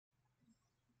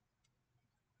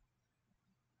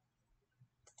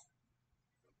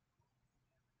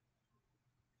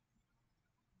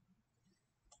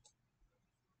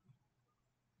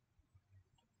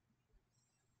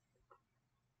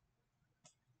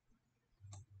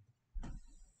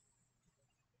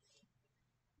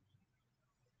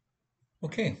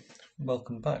Okay,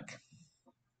 welcome back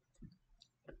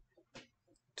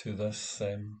to this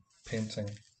painting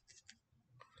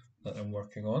that I'm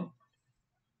working on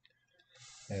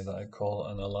that I call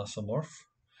an Elassomorph.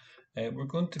 We're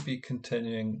going to be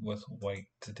continuing with white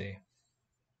today.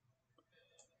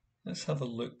 Let's have a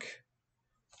look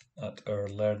at our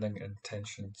learning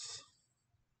intentions.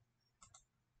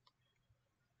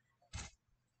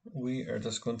 We are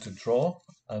just going to draw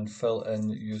and fill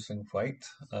in using white.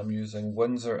 I'm using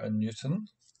Winsor & Newton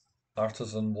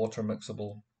Artisan Water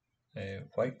Mixable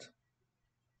white.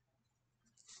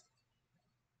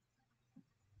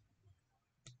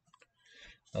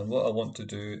 And what I want to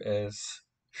do is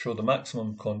show the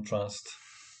maximum contrast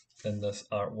in this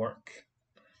artwork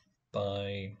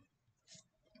by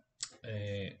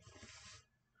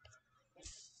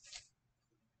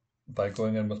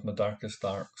going in with my darkest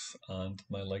darks and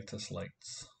my lightest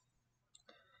lights.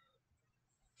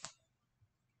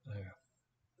 Now,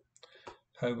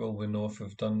 how will we know if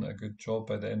we've done a good job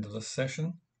by the end of this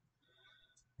session?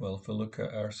 Well, if we look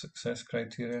at our success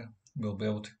criteria, we'll be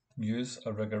able to use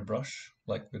a rigger brush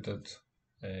like we did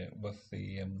with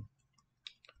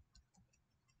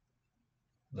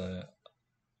the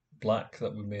black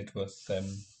that we made with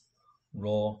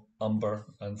raw umber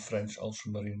and French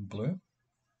ultramarine blue.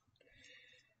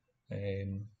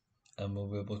 And we'll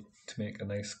be able to make a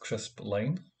nice crisp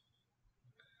line.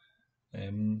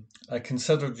 I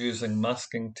considered using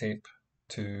masking tape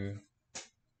to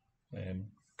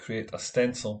create a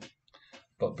stencil,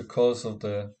 but because of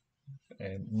the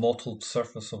mottled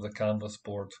surface of the canvas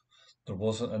board, there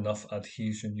wasn't enough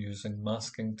adhesion using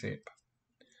masking tape.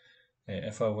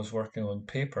 If I was working on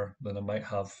paper, then I might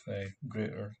have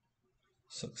greater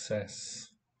success.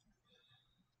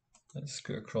 Let's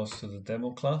scoot across to the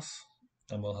demo class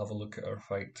and we'll have a look at our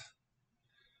white.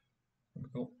 There we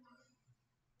go.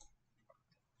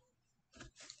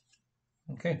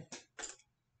 Okay.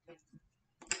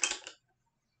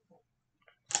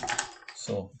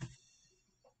 So,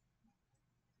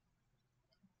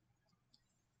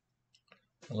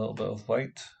 a little bit of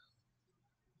white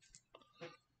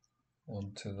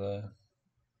onto the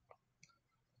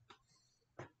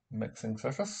mixing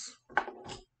surface.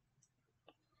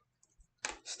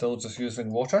 Still just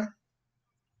using water.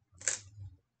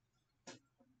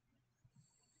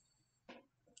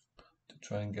 To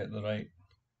try and get the right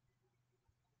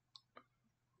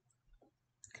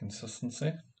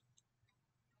consistency.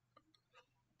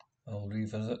 I'll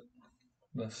revisit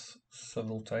this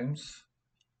several times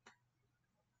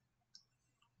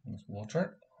with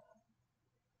water.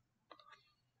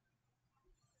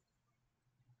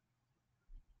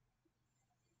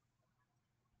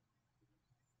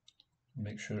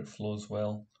 Make sure it flows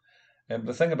well.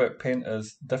 The thing about paint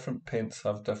is different paints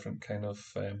have different kind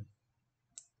of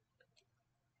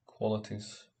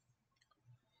qualities.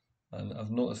 And I've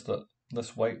noticed that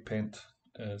this white paint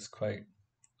is quite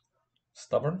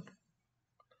stubborn.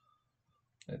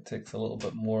 It takes a little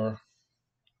bit more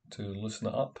to loosen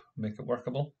it up, make it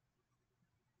workable.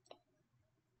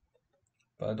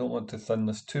 But I don't want to thin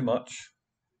this too much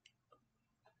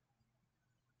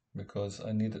because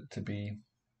I need it to be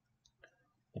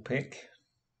opaque.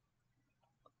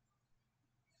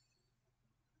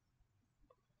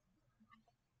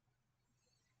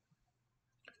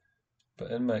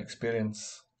 But in my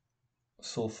experience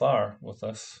so far with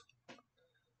this,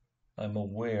 I'm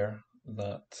aware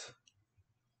that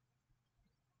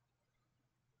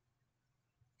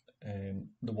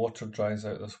the water dries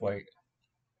out this white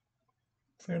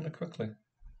fairly quickly.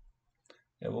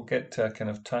 It will get to a kind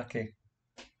of tacky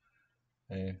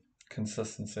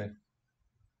consistency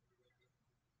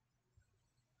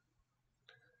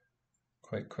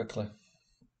quite quickly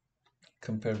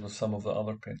compared with some of the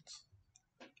other paints.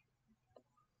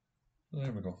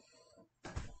 There we go.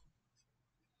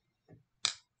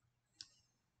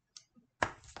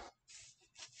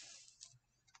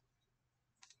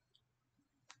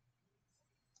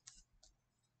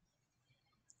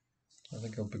 I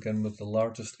think I'll begin with the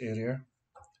largest area,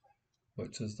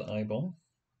 which is the eyeball.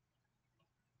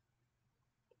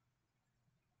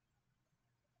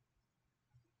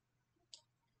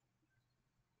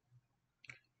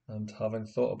 And having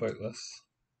thought about this,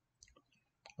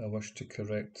 I wish to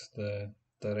correct the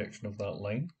direction of that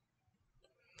line.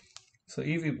 So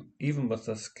even with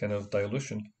this kind of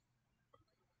dilution,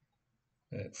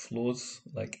 it flows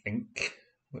like ink,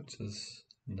 which is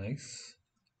nice.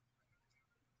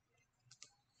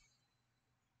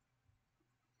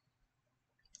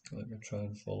 Let me try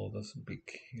and follow this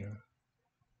beak here.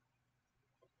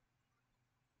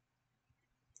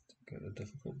 Get the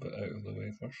difficult bit out of the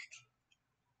way first.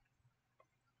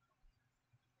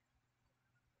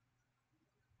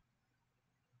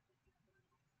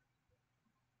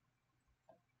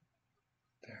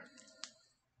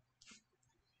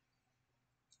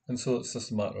 And so it's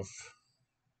just a matter of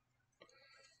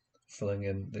filling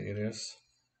in the areas.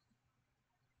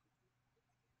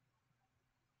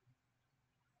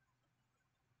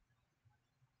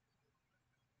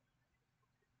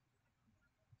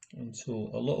 And so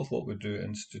a lot of what we do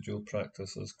in studio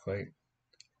practice is quite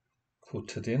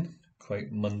quotidian,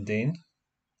 quite mundane.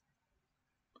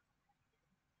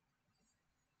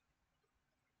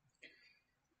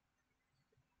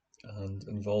 And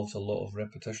involves a lot of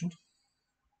repetition.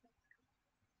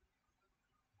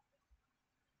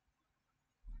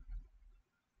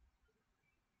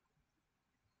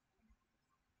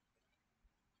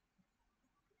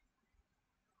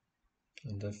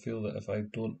 And I feel that if I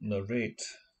don't narrate,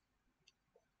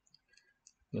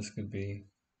 this could be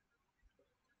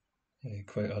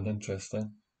quite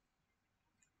uninteresting.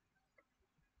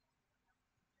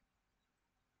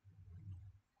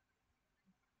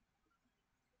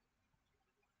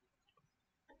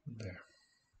 There.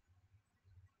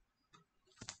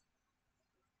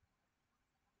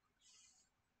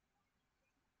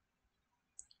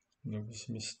 There was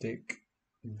a mistake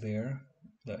there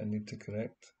that I need to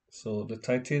correct. So the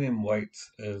titanium white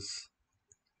is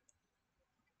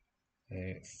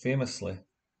famously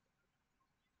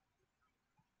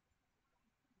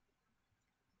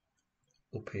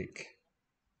opaque.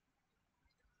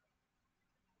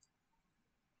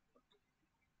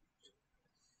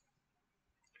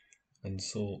 And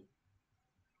so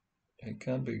it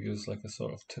can be used like a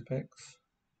sort of Tipex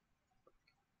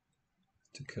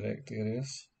to correct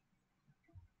areas.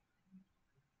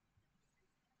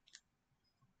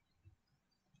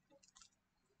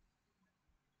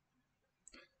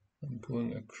 I'm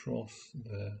going across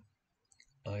the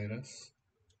iris.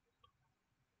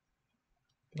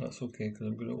 But that's okay because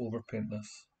I'm going to overpaint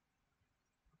this.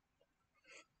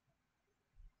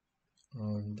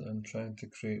 And I'm trying to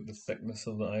create the thickness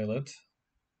of the eyelid.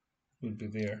 Would be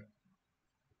there.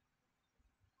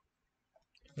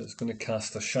 It's going to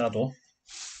cast a shadow.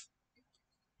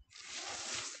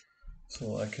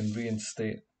 So I can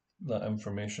reinstate that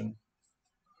information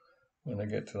when I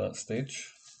get to that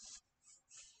stage.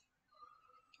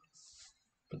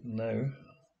 But now,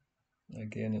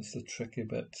 again, it's the tricky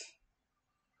bit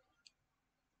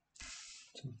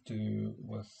to do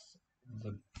with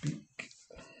the beak.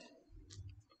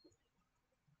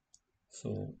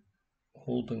 So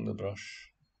holding the brush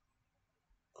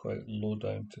quite low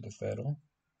down to the ferrule,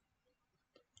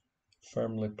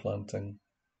 firmly planting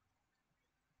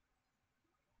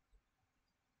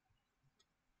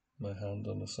my hand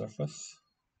on the surface,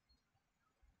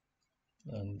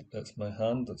 and it's my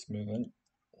hand that's moving.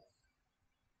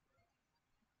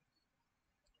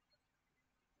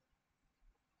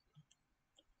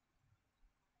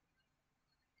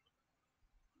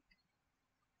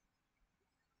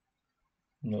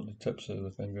 Not the tips of the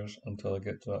fingers until I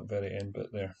get to that very end bit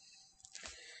there.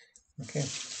 Okay.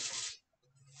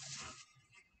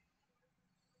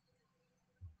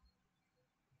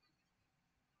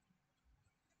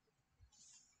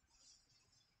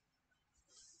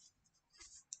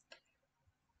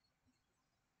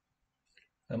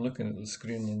 I'm looking at the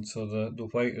screen, and so the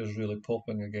white is really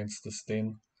popping against the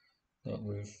stain that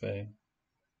we've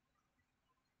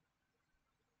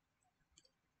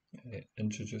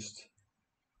introduced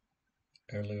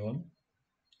early on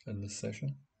in this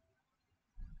session.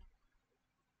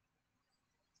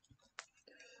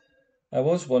 I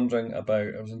was wondering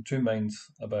about, I was in two minds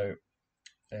about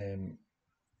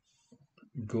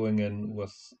going in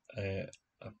with a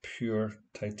pure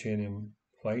titanium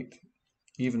white,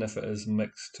 even if it is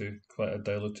mixed to quite a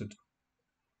diluted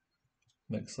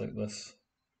mix like this,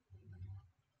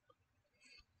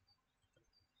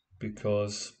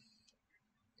 because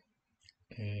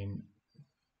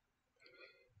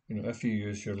if you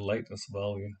use your lightest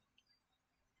value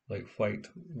like white,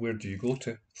 where do you go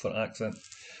to for accent?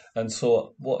 And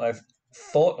so what I've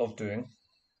thought of doing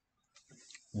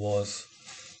was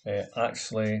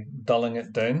actually dulling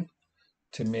it down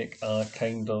to make a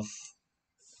kind of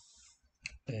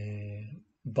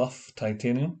buff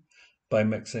titanium by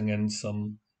mixing in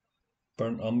some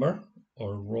burnt umber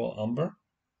or raw umber.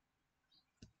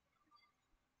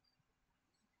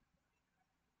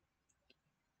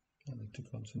 I need to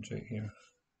concentrate here.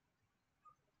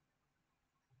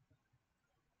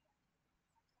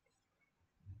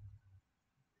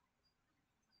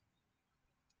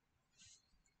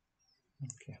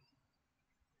 Okay.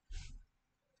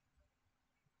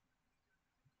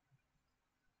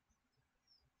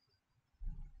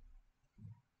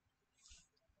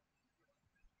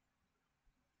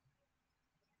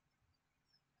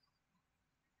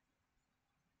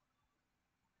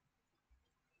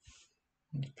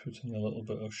 Just putting a little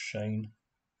bit of shine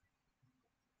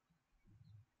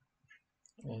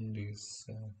on these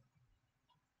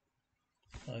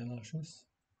eyelashes.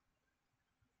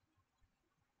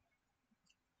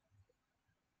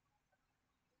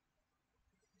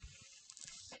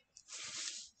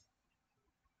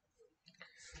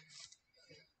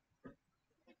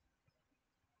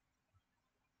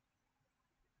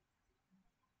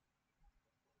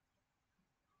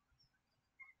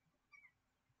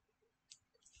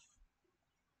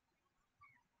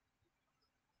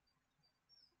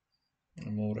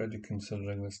 I'm already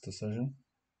considering this decision.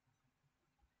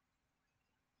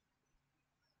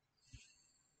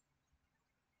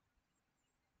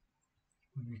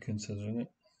 Reconsidering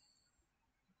it.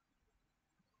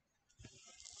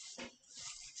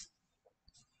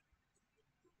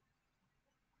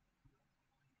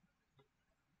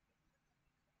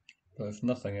 But if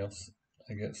nothing else,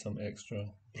 I get some extra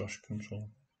brush control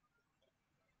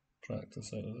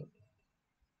practice out of it.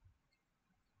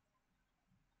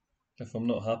 If I'm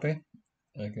not happy,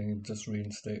 I can just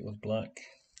reinstate with black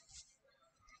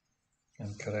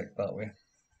and correct that way.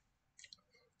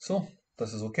 So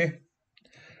this is okay.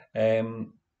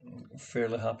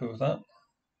 Fairly happy with that.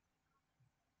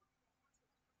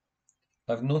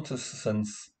 I've noticed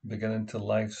since beginning to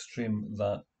live stream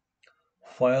that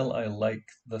while I like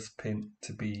this paint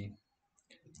to be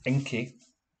inky,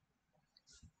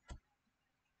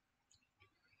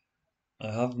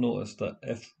 I have noticed that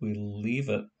if we leave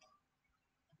it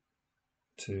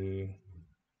to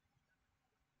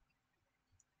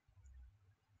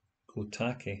go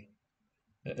tacky,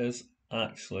 it is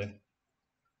actually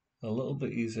a little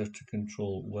bit easier to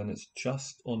control when it's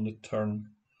just on the turn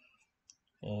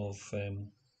of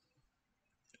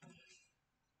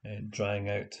drying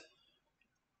out.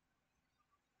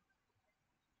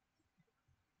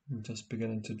 I'm just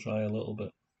beginning to dry a little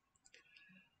bit,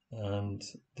 and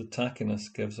the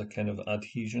tackiness gives a kind of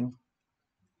adhesion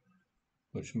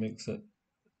which makes it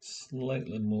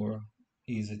slightly more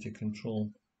easy to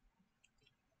control.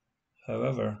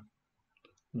 However,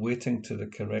 waiting to the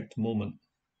correct moment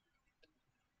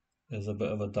is a bit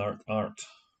of a dark art.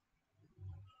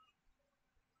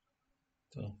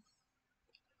 So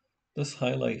this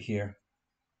highlight here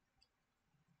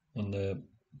on the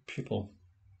pupil,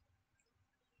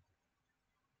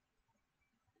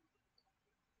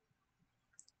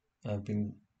 I've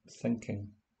been thinking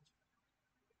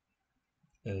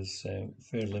is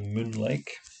fairly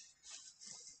moon-like,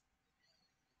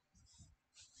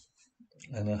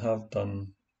 and I have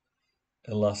done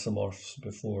Elassomorphs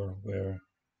before where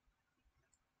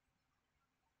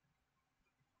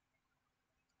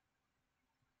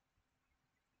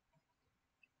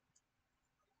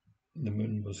the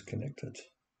moon was connected.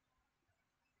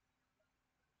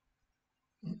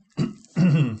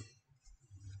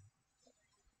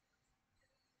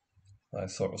 I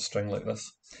sort of string like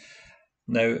this.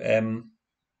 Now,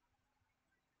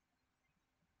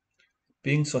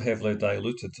 being so heavily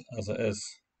diluted as it is,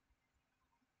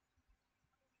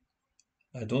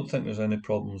 I don't think there's any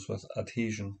problems with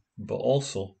adhesion, but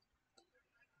also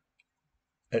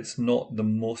it's not the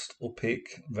most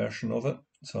opaque version of it.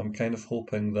 So I'm kind of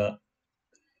hoping that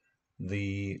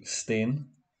the stain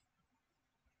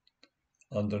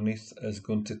underneath is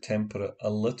going to temper it a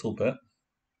little bit,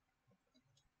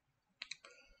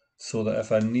 so that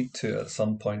if I need to at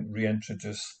some point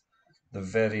reintroduce the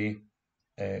very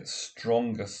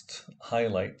strongest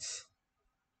highlights,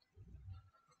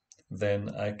 then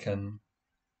I can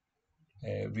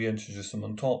reintroduce them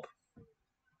on top.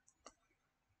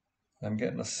 I'm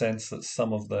getting a sense that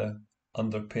some of the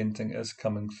underpainting is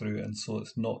coming through, and so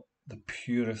it's not the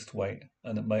purest white,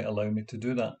 and it might allow me to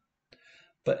do that.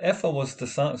 But if I was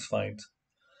dissatisfied,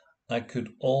 I could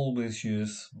always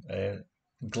use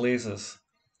glazes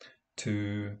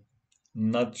to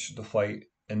nudge the white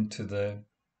into the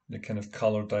kind of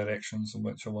colour directions in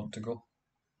which I want to go.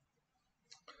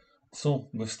 So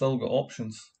we've still got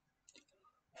options.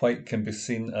 White can be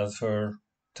seen as her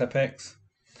Tipp-Ex,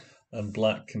 and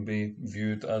black can be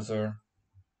viewed as her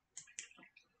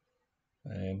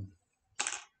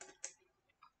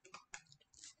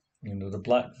the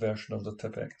black version of the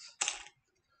Tipp-Ex.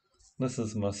 This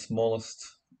is my smallest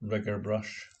rigger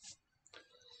brush,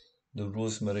 the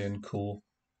Rosemary & Co.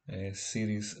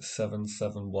 Series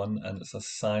 771, and it's a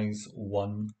size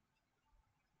 1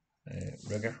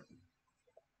 rigger.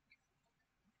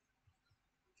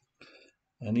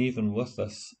 And even with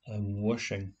this, I'm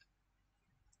wishing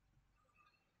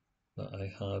that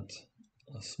I had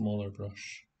a smaller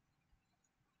brush.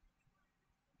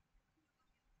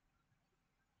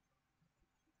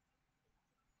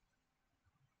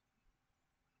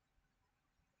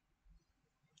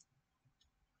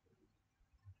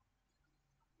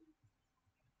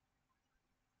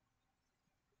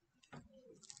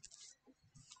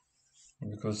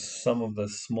 because some of the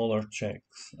smaller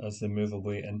checks, as they move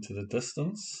away into the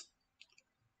distance,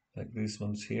 like these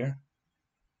ones here,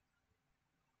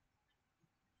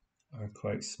 are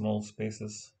quite small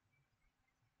spaces.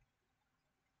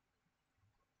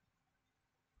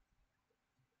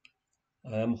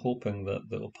 I am hoping that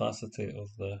the opacity of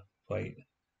the white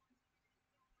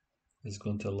is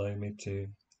going to allow me to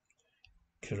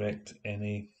correct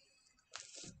any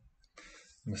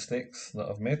mistakes that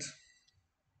I've made.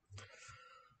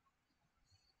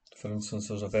 For instance,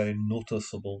 there's a very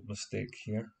noticeable mistake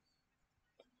here.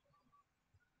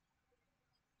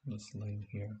 This line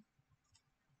here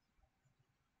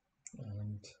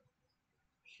and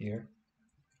here.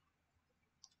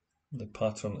 The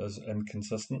pattern is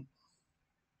inconsistent,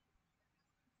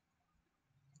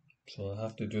 so I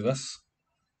have to do this.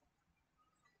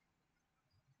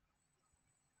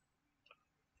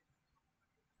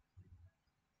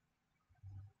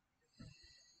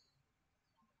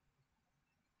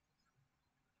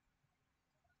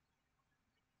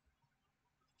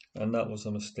 And that was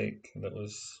a mistake that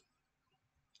was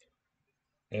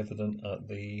evident at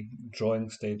the drawing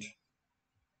stage.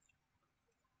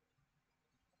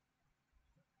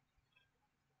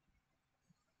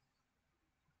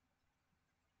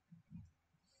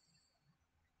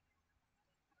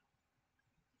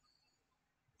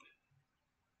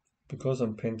 Because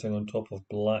I'm painting on top of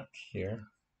black here,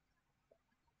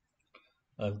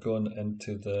 I've gone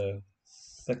into the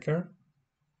thicker,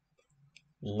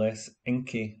 less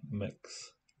inky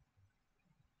mix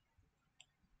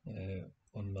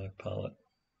on my palette.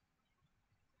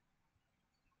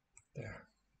 There.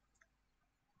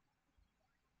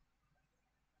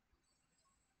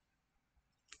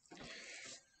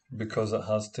 Because it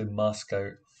has to mask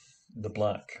out the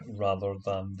black rather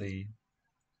than the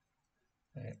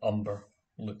umber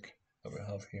look that we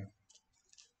have here.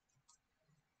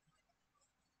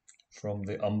 From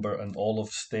the umber and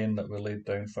olive stain that we laid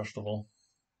down first of all.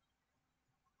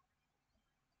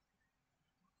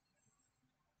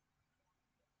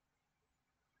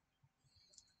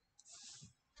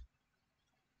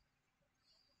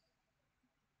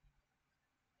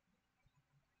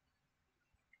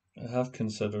 I have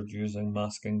considered using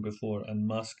masking before, and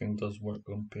masking does work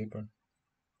on paper.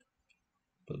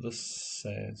 But this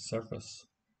surface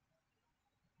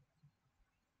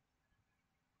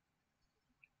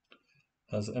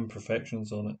has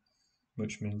imperfections on it,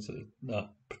 which means that that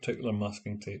particular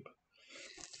masking tape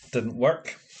didn't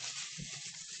work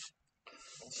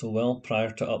so well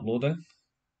prior to uploading.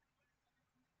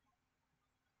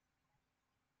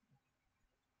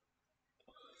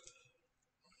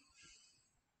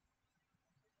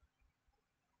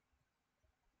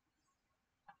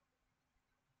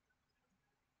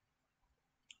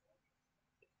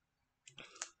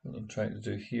 What I'm trying to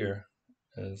do here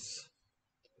is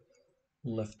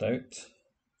lift out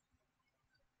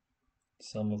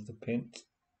some of the paint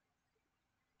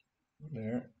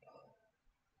there,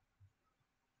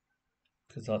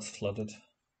 because that's flooded,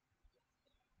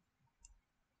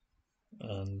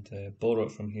 and borrow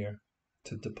it from here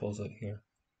to deposit here.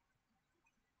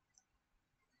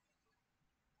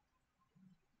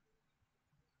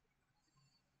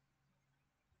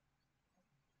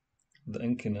 The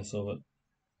inkiness of it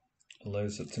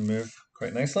allows it to move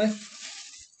quite nicely,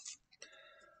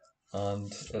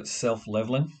 and it's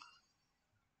self-leveling.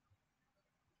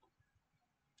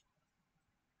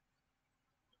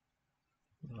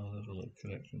 Oh, there's a little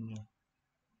correction there.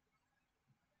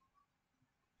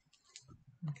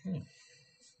 Okay.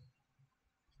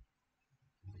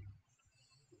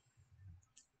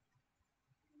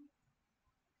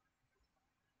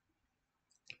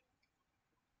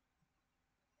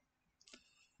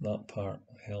 That part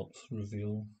helps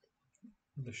reveal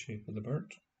the shape of the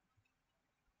bird.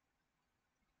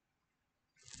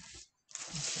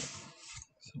 Okay.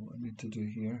 So what I need to do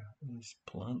here is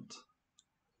plant,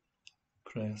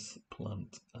 press,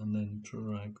 plant, and then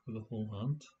drag with the whole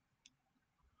hand.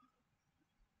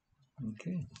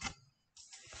 Okay.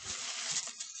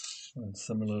 And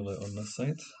similarly on this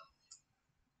side.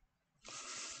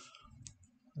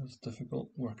 It's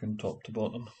difficult working top to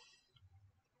bottom.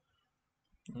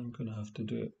 I'm going to have to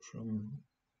do it from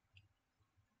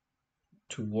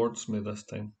towards me this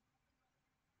time,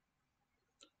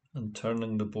 and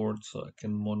turning the board so I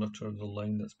can monitor the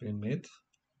line that's being made.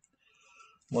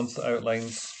 Once the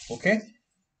outline's okay,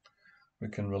 we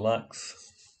can relax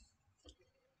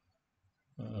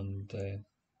and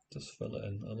just fill it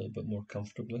in a little bit more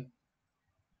comfortably.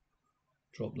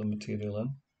 Drop the material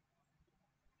in.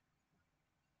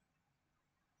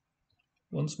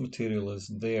 Once material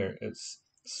is there, it's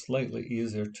slightly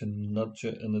easier to nudge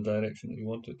it in the direction that you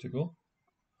want it to go.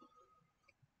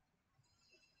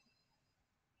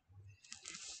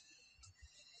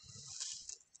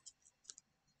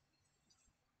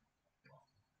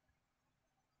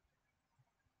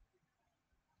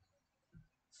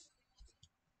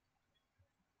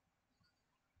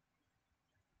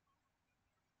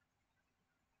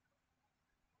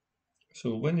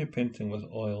 So when you're painting with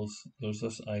oils, there's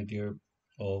this idea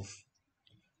of,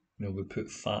 we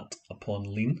put fat upon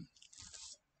lean,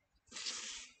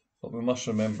 but we must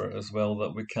remember as well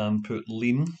that we can put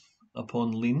lean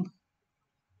upon lean,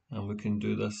 and we can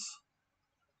do this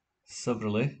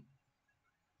severally.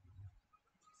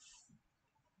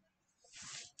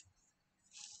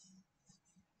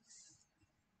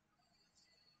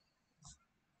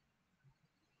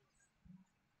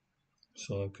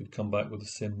 So I could come back with the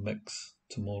same mix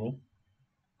tomorrow.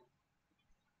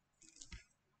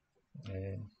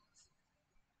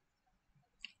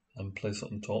 And place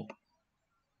it on top,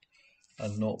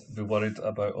 and not be worried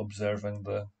about observing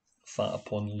the fat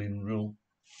upon lean rule.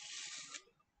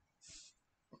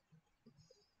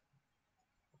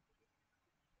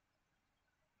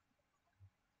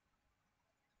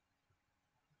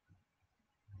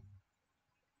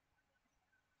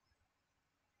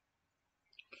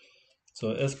 So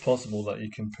it is possible that you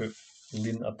can put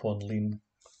lean upon lean,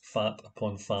 fat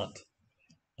upon fat,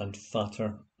 and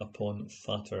fatter upon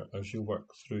fatter as you work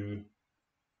through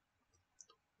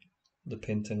the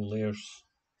painting layers.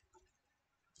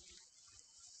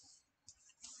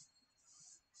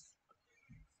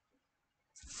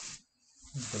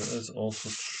 But it is also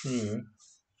true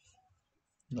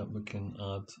that we can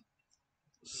add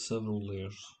several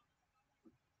layers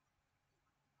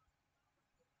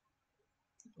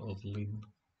of lean,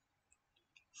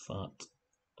 fat,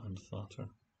 and fatter.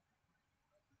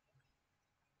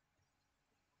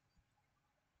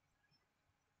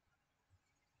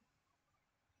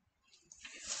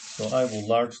 So I will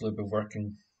largely be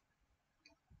working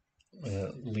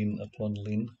lean upon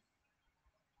lean,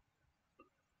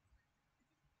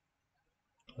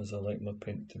 as I like my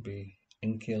paint to be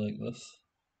inky like this.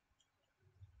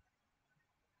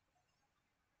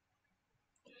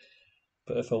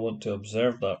 But if I want to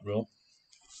observe that rule,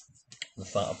 the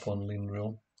fat upon lean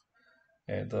rule,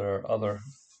 there are other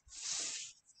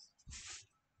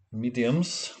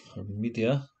mediums or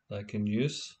media that I can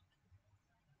use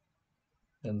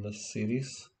in this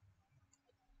series,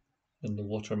 in the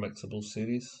water mixable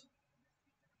series.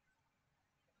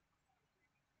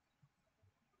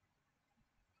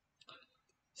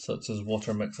 Such as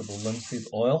water mixable linseed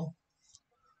oil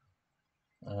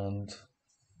and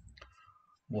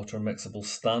water mixable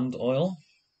stand oil.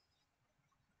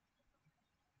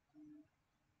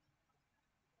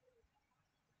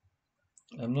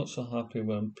 I'm not so happy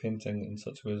when I'm painting in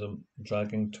such a way as I'm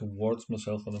dragging towards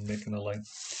myself when I'm making a line.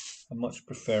 I much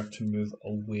prefer to move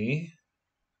away.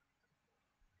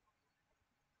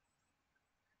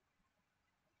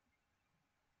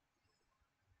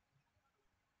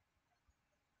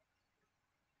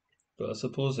 But I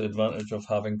suppose the advantage of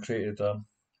having created a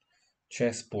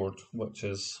chessboard which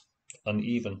is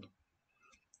uneven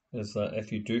is that if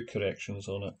you do corrections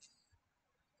on it,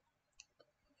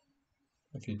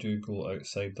 if you do go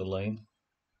outside the line,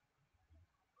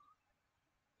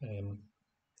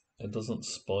 it doesn't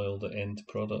spoil the end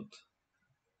product.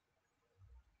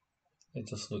 It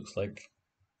just looks like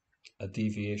a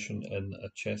deviation in a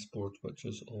chessboard which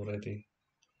is already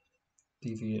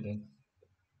deviating.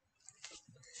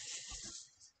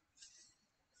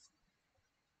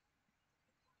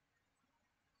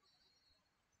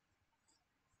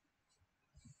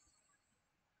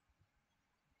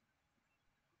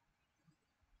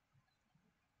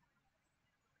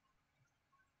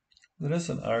 There is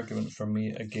an argument for me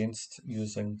against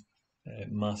using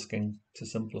masking to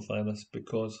simplify this,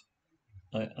 because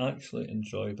I actually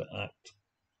enjoy the act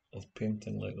of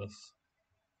painting like this.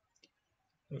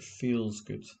 It feels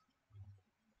good.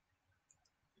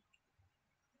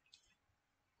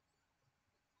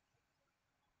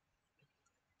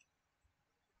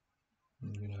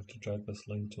 I'm going to have to drag this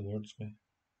line towards me.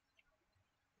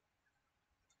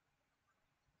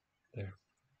 There.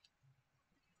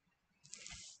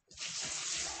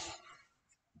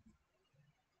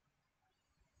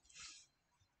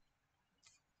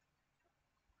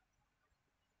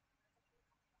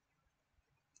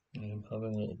 I'm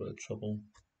having a little bit of trouble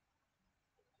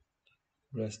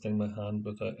resting my hand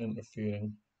without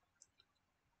interfering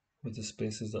with the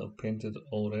spaces that I've painted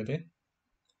already.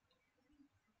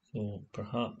 So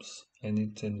perhaps I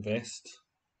need to invest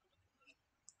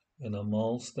in a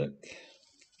mahl stick,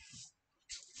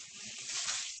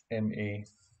 MAHL,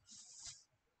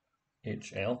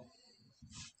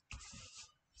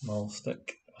 mahl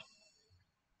stick.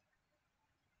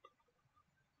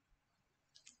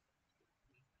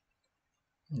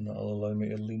 And that'll allow me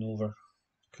to lean over,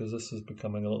 because this is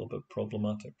becoming a little bit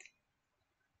problematic.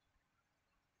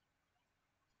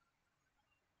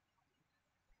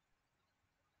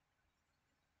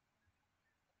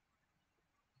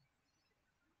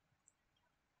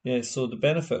 Yeah, so the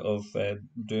benefit of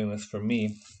doing this for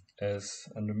me is,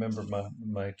 and remember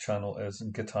my channel is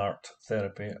Guitar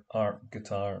Therapy, art,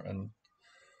 guitar, and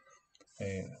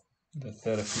the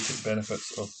therapeutic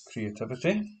benefits of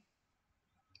creativity,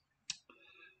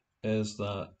 is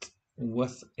that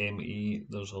with ME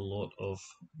there's a lot of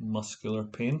muscular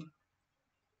pain,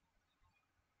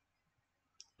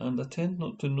 and I tend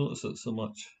not to notice it so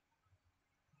much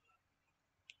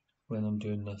when I'm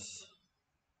doing this.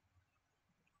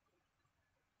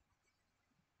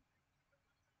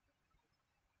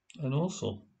 And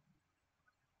also,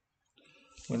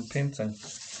 when painting,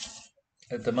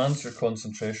 it demands your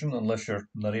concentration unless you're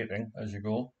narrating as you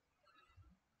go.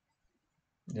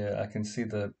 Yeah, I can see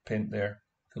the paint there.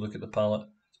 If you look at the palette,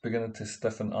 it's beginning to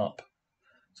stiffen up.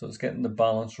 So it's getting the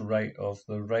balance right of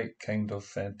the right kind of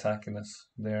tackiness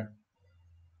there,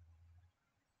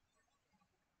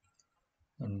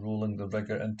 and rolling the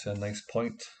rigger into a nice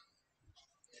point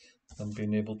and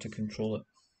being able to control it.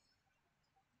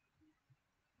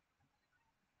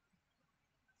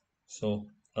 So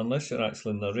unless you're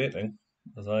actually narrating,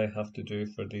 as I have to do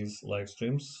for these live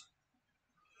streams,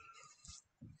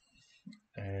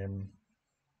 um,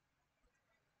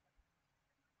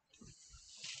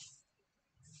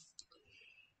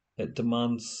 it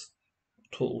demands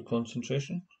total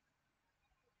concentration.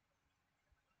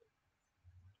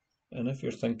 And if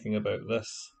you're thinking about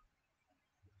this,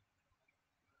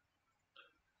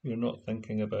 you're not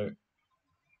thinking about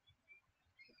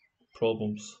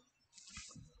problems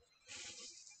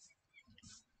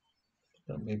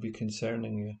that may be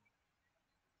concerning you.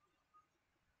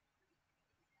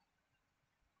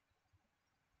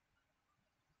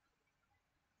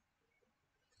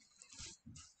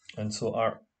 And so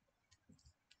art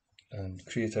and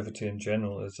creativity in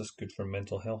general is just good for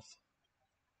mental health.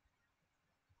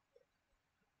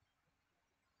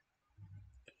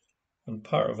 And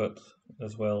part of it,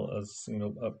 as well as,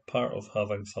 a part of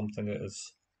having something that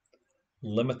is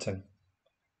limiting,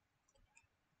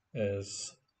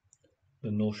 is the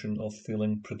notion of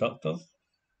feeling productive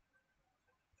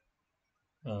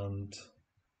and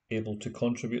able to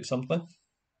contribute something.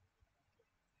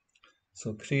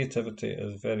 So creativity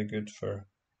is very good for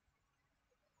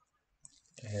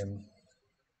um,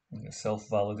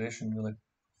 self-validation, really.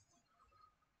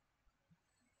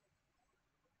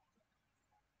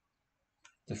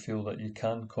 To feel that you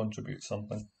can contribute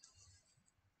something.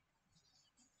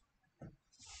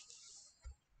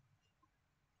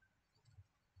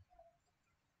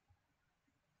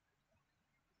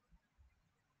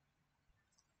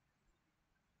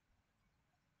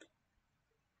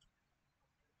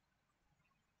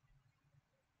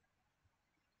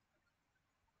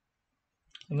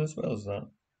 And as well as that,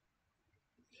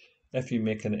 if you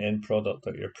make an end product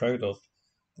that you're proud of,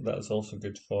 that is also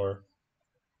good for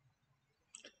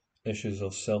issues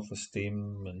of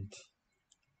self-esteem and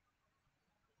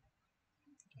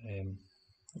um,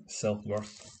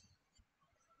 self-worth.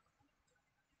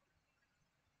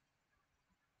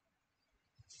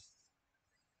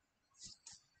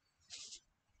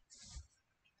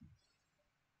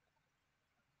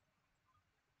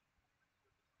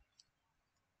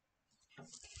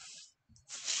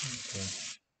 Okay.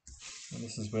 And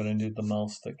this is where I need the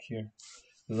mouse stick here,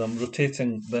 because I'm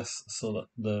rotating this so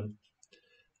that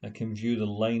I can view the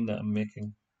line that I'm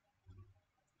making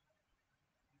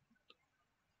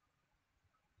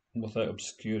without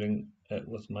obscuring it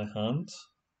with my hands,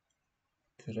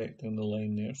 correcting the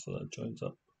line there so that it joins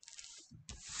up.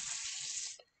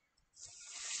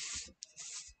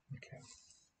 Okay.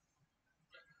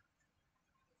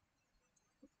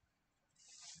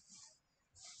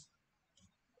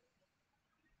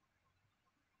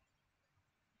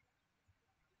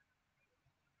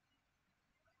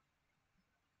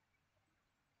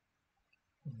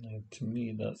 Now, to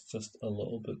me, that's just a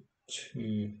little bit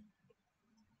too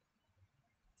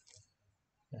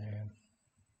um,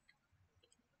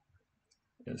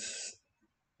 it's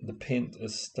the paint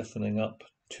is stiffening up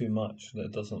too much that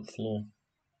it doesn't flow,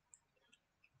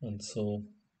 and so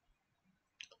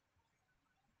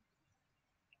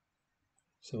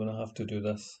when I have to do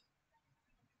this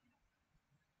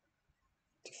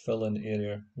to fill in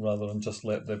area rather than just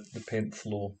let the paint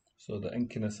flow, so the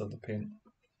inkiness of the paint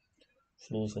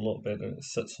flows a lot better. It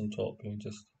sits on top and you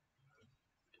just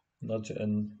nudge it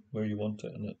in where you want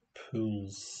it and it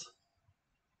pulls,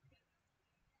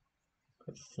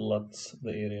 it floods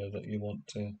the area that you want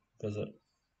to visit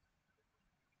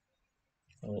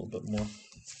a little bit more.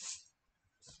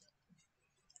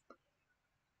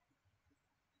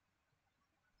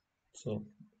 So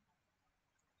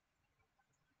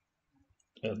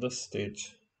at this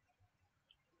stage,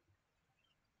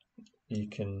 you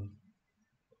can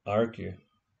argue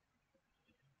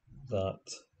that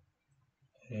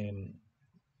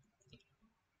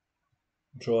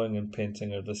drawing and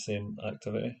painting are the same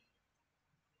activity.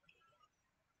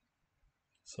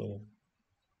 So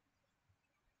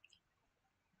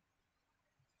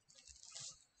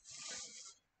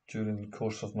during the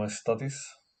course of my studies,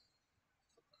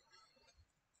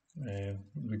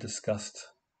 we discussed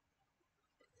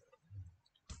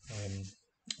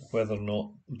whether or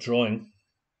not drawing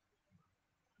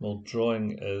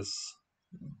is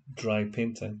dry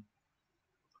painting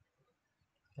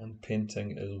and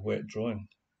painting is wet drawing.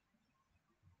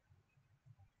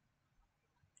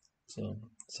 So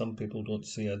some people don't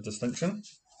see a distinction.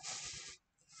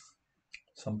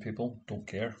 Some people don't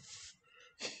care.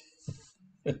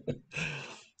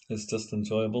 It's just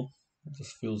enjoyable. It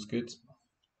just feels good.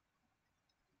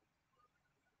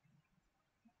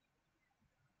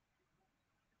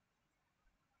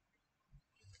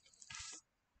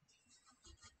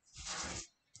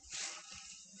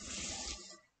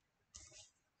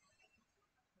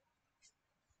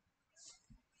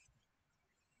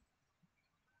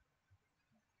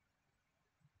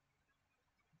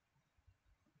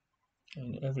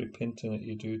 And every painting that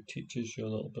you do teaches you a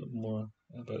little bit more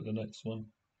about the next one.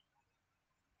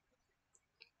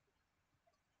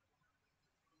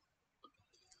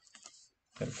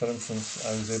 Like for instance,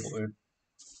 I was able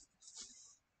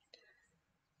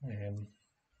to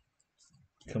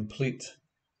complete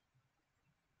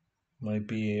my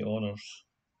BA honours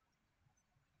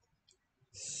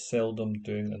seldom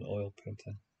doing an oil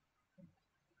painting.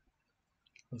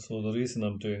 And so the reason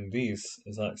I'm doing these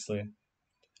is actually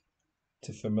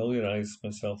to familiarise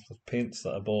myself with paints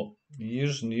that I bought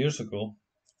years and years ago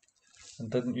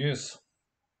and didn't use.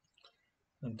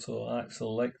 And so I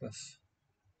actually like this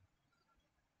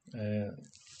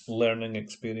learning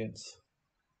experience.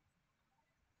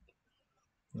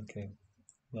 Okay,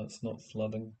 that's not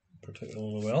flooding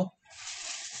particularly well,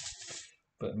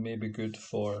 but it may be good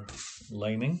for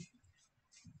lining.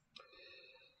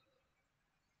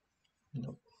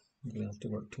 Nope, you're going to have to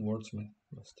work towards me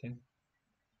this time.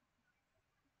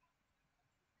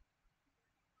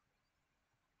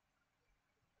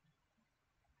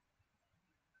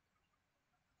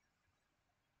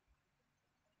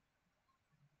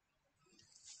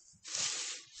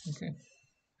 Okay,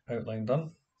 outline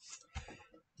done.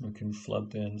 We can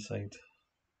flood the inside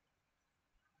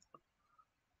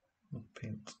with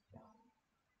paint.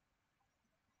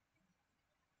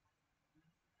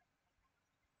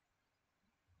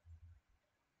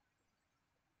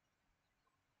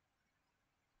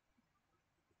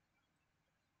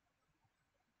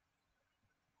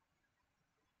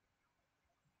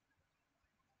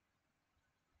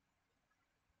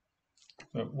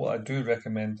 Now, what I do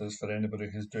recommend is for anybody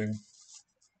who's doing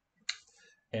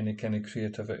any kind of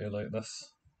creativity like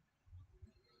this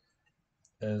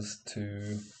is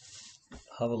to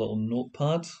have a little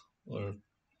notepad or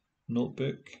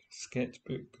notebook,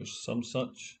 sketchbook or some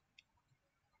such,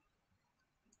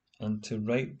 and to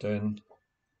write down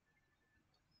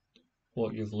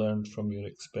what you've learned from your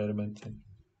experimenting.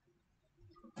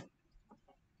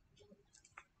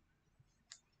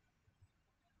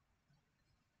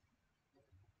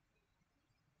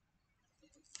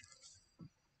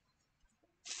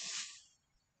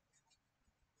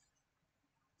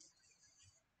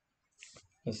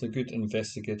 It's a good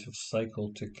investigative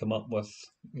cycle to come up with,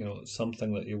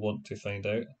 something that you want to find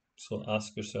out. So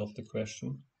ask yourself the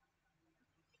question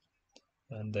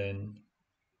and then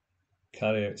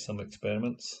carry out some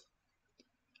experiments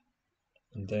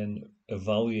and then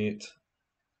evaluate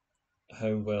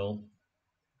how well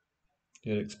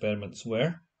your experiments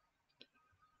were,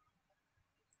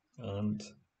 and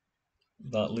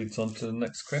that leads on to the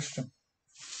next question.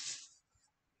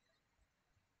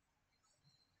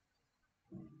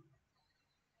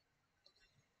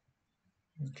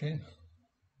 Okay,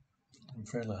 I'm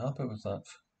fairly happy with that.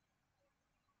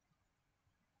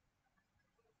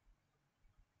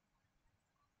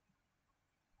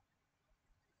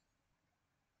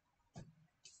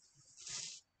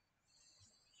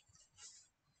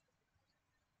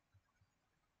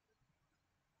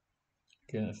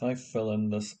 Okay, if I fill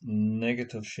in this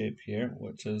negative shape here,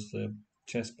 which is the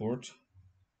chessboard,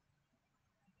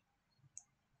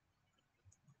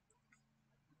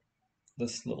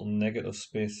 this little negative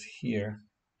space here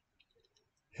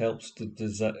helps to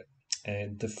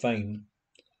define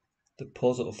the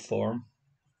positive form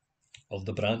of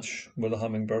the branch where the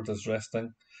hummingbird is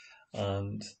resting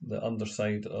and the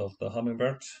underside of the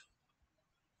hummingbird.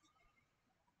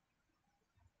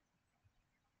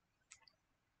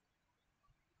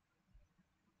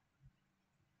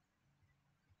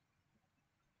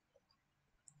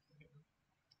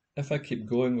 If I keep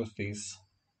going with these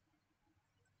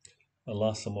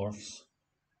Elassomorphs,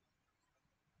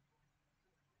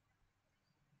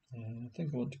 I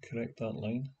think I want to correct that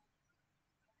line.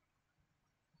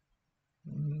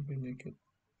 Maybe make it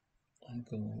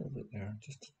angle a little bit there,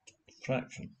 just a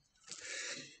fraction,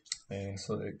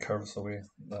 so that it curves away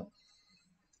that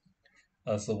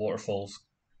as the waterfall's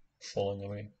falling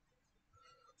away.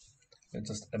 It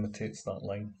just imitates that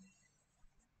line.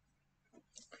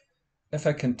 If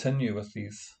I continue with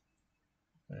these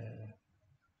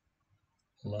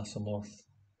Elassomorph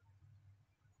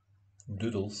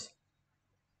doodles,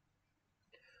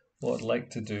 what I'd like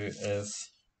to do is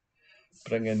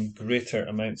bring in greater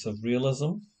amounts of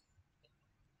realism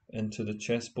into the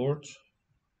chessboard.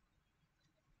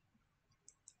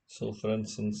 So for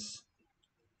instance,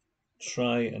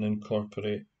 try and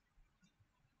incorporate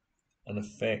an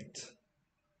effect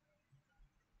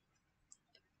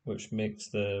which makes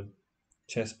the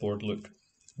chessboard look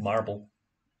marble.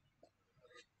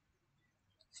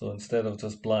 So instead of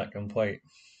just black and white,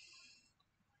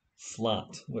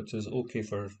 flat, which is okay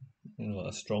for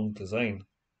a strong design,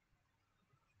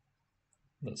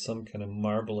 but some kind of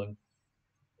marbling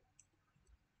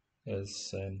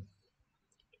is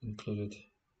included.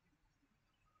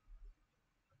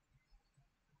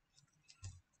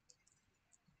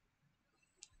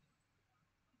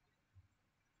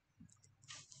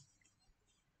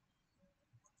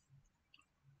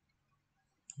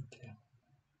 Okay,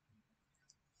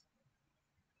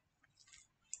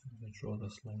 I'm going to draw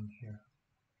this line here.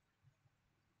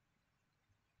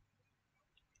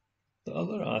 The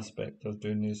other aspect of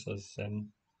doing this is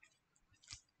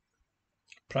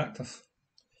practice.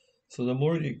 So the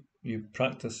more you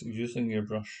practice using your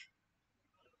brush,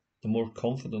 the more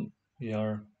confident you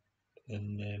are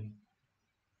in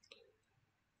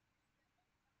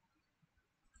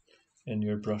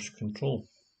your brush control.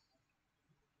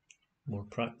 More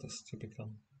practice to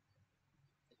become.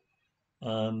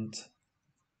 And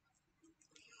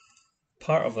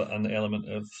part of it, an element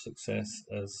of success,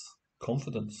 is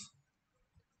confidence.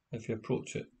 If you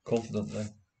approach it confidently,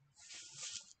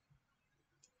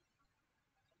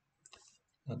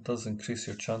 that does increase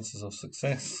your chances of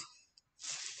success.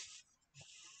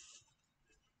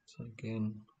 So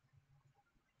again,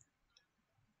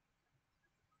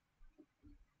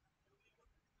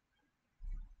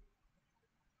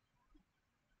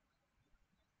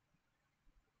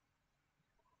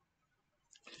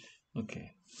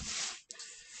 okay.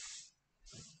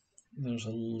 There's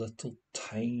a little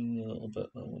tiny little bit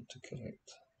I want to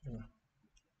correct.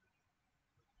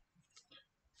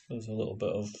 There's a little bit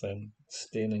of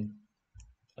staining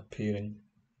appearing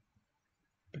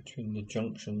between the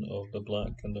junction of the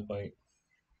black and the white.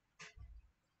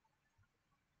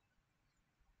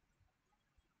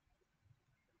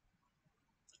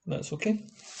 That's okay.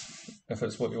 If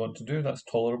it's what you want to do, that's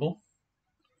tolerable.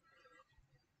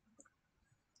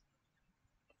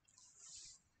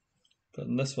 But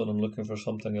in this one, I'm looking for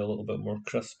something a little bit more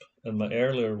crisp. In my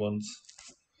earlier ones,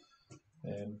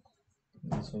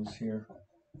 these ones here,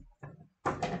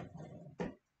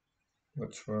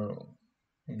 which were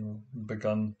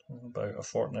begun about a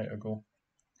fortnight ago,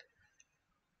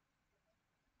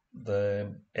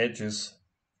 the edges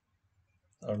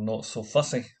are not so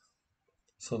fussy.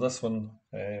 So this one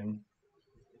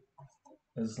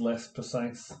is less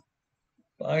precise.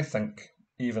 But I think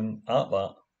even at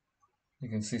that, you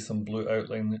can see some blue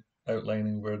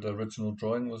outlining where the original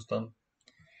drawing was done.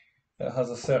 It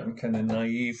has a certain kind of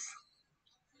naive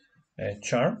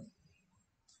charm.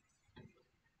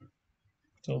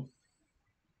 So,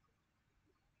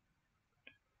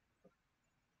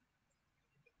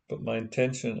 but my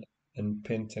intention in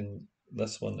painting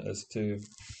this one is to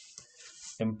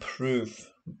improve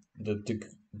the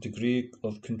degree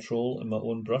of control in my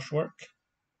own brushwork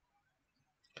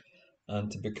and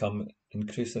to become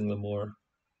increasingly more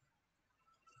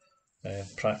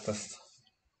practiced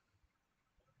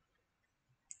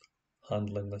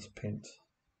handling this paint.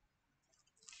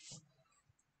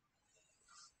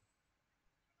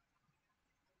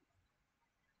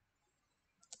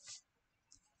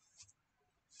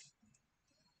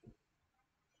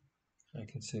 I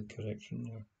can see a correction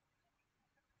there.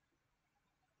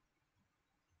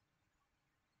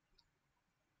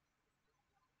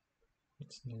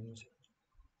 It's news.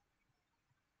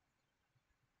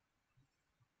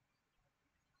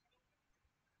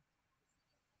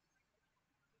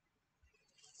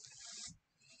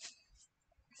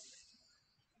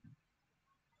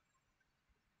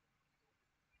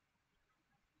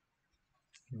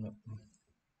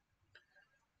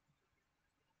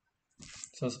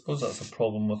 So I suppose that's a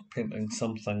problem with painting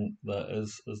something that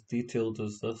is as detailed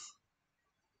as this,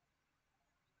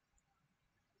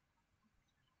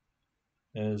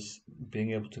 is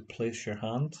being able to place your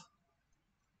hand,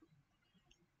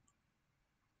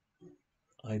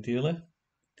 ideally.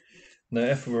 Now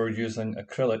if we were using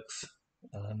acrylics,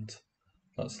 and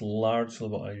that's largely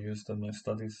what I used in my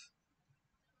studies,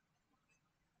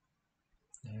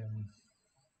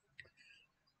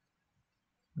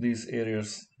 these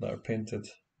areas that are painted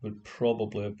would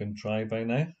probably have been dry by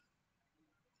now,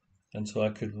 and so I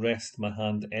could rest my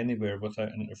hand anywhere without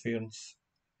interference.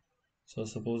 So I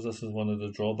suppose this is one of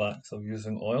the drawbacks of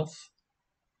using oils.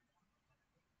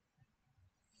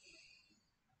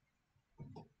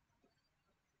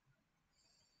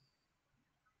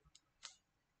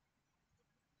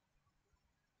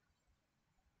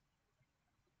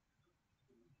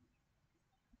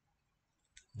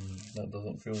 That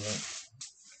doesn't feel right.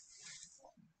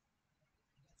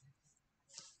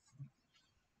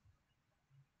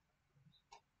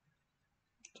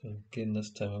 So again,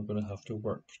 this time I'm going to have to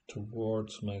work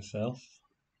towards myself.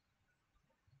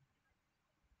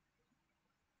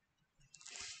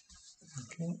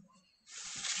 Okay,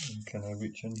 and can I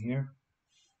reach in here?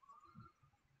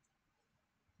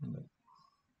 No.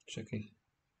 Tricky.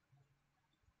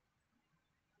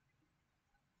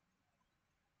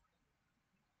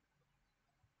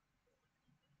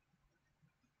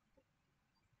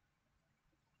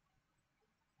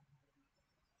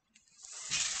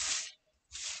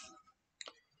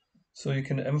 So you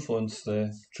can influence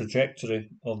the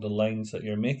trajectory of the lines that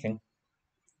you're making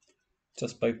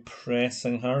just by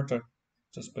pressing harder,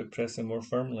 just by pressing more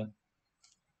firmly.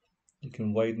 You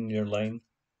can widen your line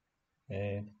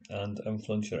and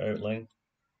influence your outline.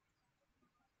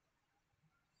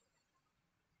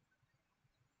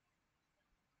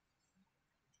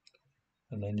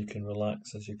 And then you can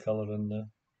relax as you colour in the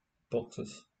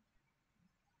boxes.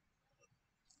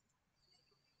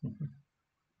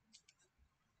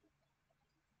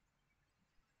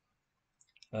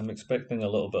 I'm expecting a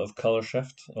little bit of colour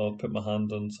shift. I'll put my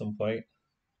hand on some white,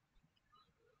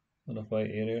 on a white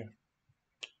area.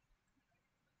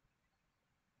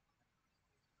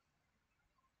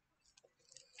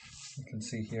 You can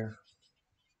see here.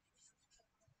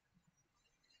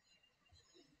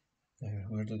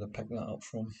 Where did I pick that up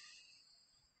from?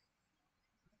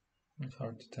 It's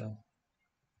hard to tell.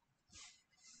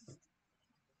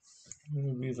 I'm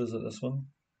going to revisit this one,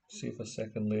 see if a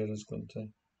second layer is going to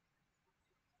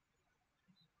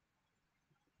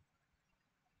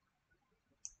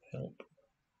help.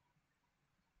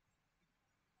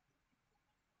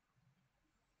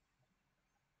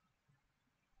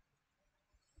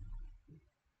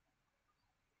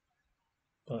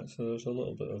 Right, so there's a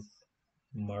little bit of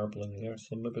marbling there,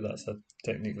 so maybe that's a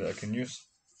technique that I can use.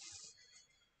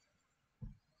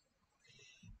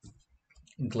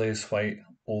 Glaze white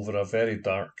over a very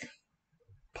dark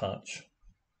patch,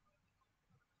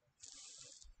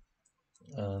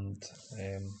 and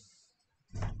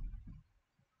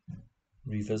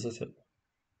revisit it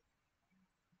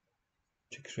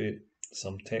to create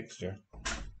some texture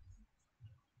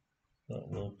that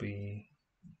will be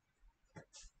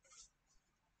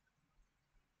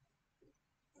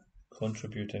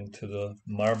contributing to the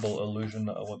marble illusion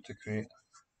that I want to create.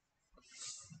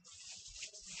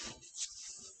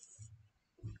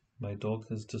 My dog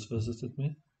has just visited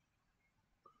me.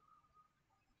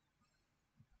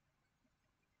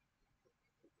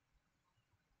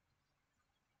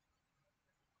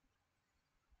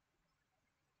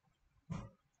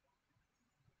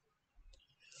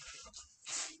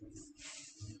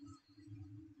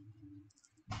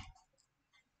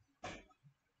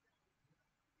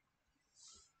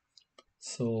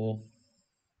 So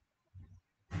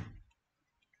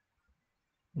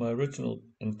my original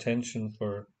intention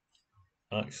for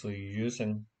actually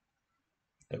using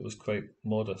it was quite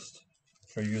modest.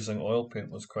 For using oil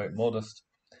paint was quite modest.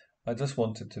 I just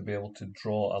wanted to be able to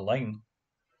draw a line,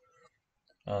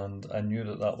 and I knew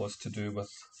that that was to do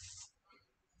with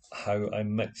how I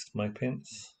mixed my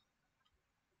paints.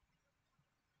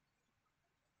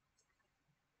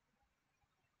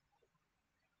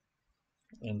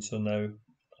 And so now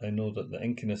I know that the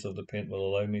inkiness of the paint will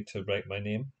allow me to write my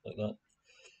name like that.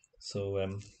 So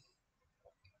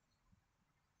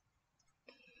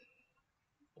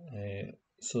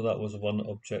so that was one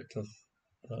objective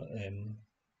that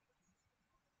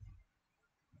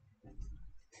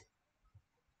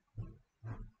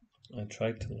I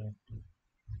tried to learn.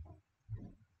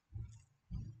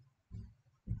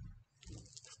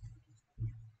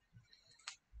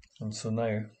 And so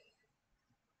now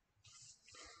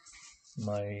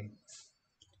we're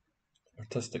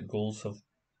artistic goals have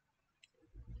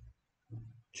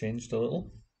changed a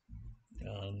little,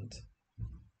 and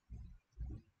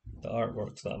the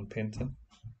artworks that I'm painting,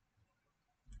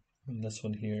 and this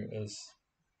one here is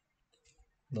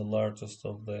the largest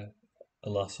of the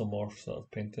Elassomorphs that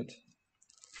I've painted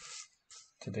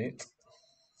to date.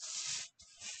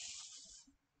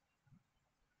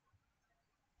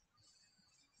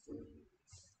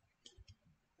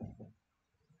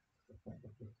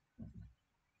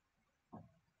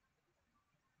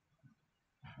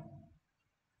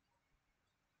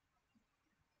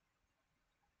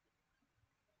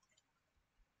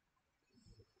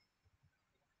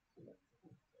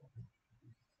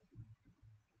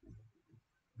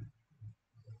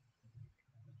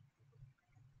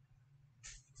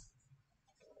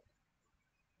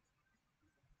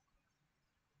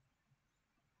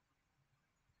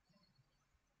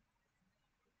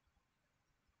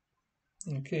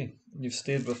 Okay, you've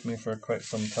stayed with me for quite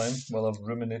some time while I've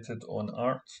ruminated on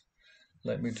art.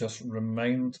 Let me just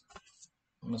remind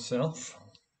myself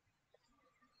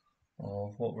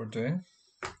of what we're doing.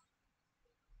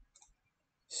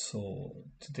 So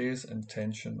today's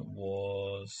intention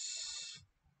was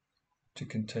to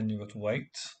continue with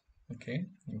white. Okay,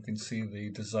 you can see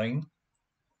the design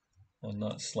on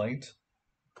that slide.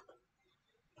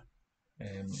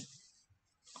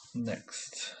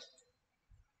 Next,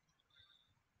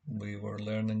 we were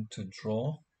learning to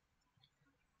draw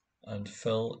and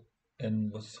fill in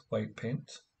with white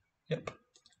paint. Yep,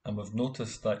 and we've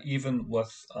noticed that even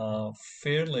with a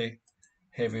fairly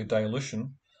heavy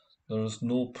dilution, there is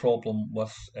no problem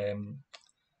with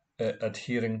it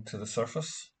adhering to the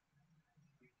surface.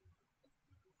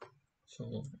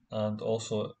 So, and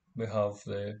also we have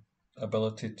the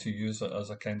ability to use it as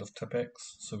a kind of Tipex,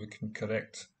 so we can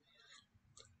correct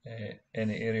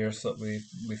any areas that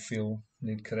we feel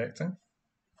need correcting.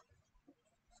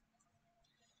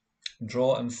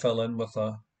 Draw and fill in with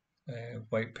a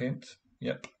white paint.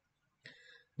 Yep.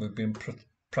 We've been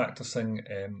practicing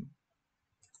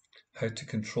how to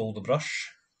control the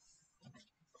brush.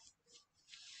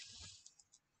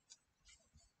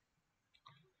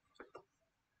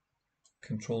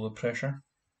 Control the pressure.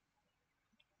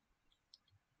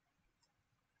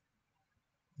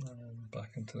 And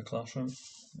back into the classroom.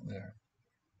 There.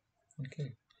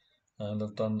 Okay. And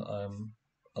I've done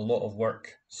a lot of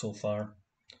work so far.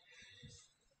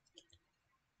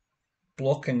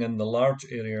 Blocking in the large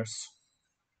areas,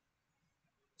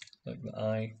 like the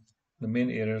eye, the main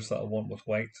areas that I want with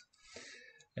white.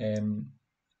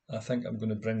 I think I'm going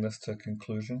to bring this to a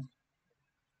conclusion.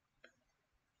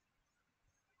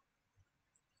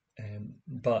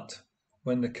 But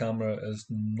when the camera is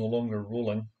no longer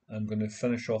rolling, I'm going to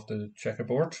finish off the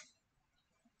checkerboard.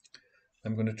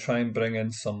 I'm going to try and bring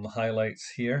in some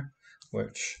highlights here,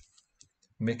 which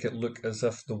make it look as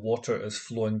if the water is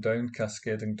flowing down,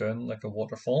 cascading down like a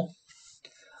waterfall.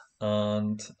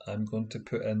 And I'm going to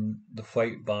put in the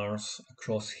white bars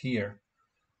across here,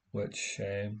 which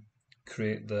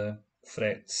create the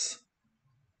frets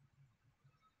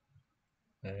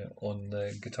on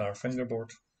the guitar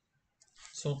fingerboard.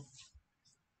 So,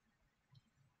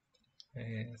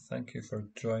 thank you for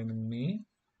joining me.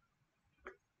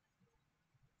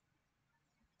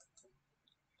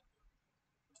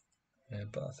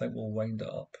 But I think we'll wind it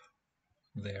up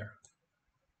there.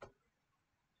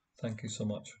 Thank you so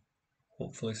much.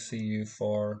 Hopefully see you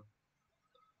for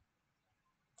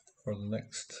the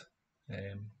next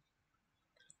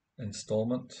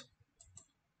installment,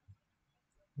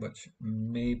 which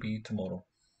may be tomorrow.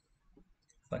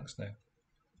 Thanks now.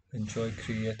 Enjoy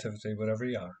creativity wherever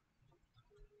you are.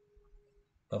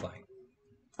 Bye-bye.